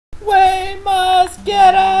We must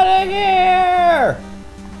get out of here!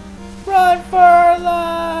 Run for our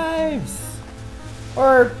lives!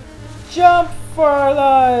 Or jump for our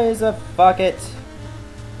lives! Fuck it.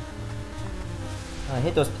 I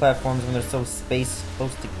hate those platforms when they're so spaced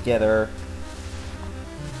close together.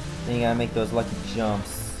 Then you gotta make those lucky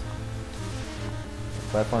jumps. The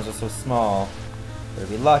platforms are so small. Better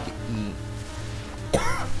be lucky.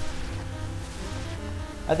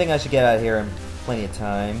 I think I should get out of here in plenty of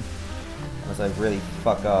time. Unless I really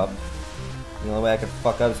fuck up. The only way I can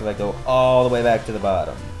fuck up is if I go all the way back to the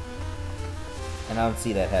bottom. And I don't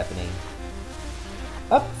see that happening.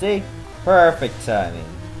 Up, see? Perfect timing.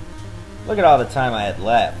 Look at all the time I had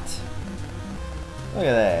left. Look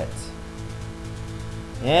at that.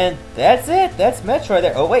 And that's it. That's Metroid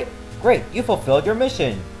there. Oh wait, great. You fulfilled your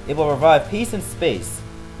mission. It will revive peace in space.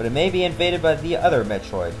 But it may be invaded by the other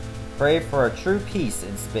Metroid. Pray for a true peace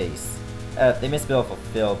in space. They misspelled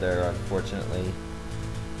fulfilled there, unfortunately.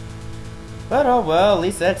 But oh well, at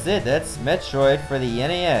least that's it. That's Metroid for the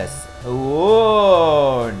NES.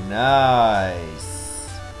 Whoa,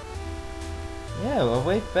 nice. Yeah, we'll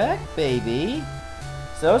wait back, baby.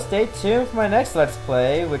 So stay tuned for my next Let's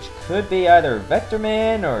Play, which could be either Vector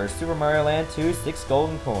Man or Super Mario Land 2 6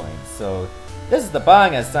 Golden Coins. So this is the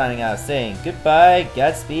Bonga signing out saying goodbye,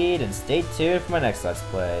 Godspeed, and stay tuned for my next Let's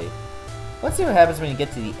Play. Let's see what happens when you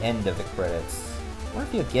get to the end of the credits. I wonder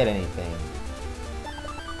if you'll get anything.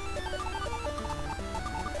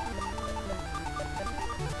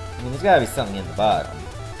 I mean, there's gotta be something in the bottom.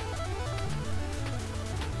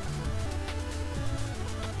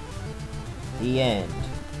 The end.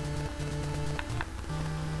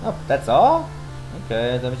 Oh, that's all?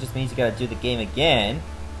 Okay, that just means you gotta do the game again.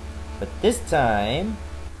 But this time,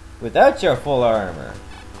 without your full armor.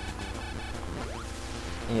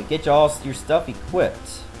 And you'll get all your stuff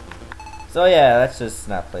equipped. So yeah, let's just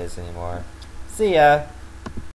not play this anymore. See ya!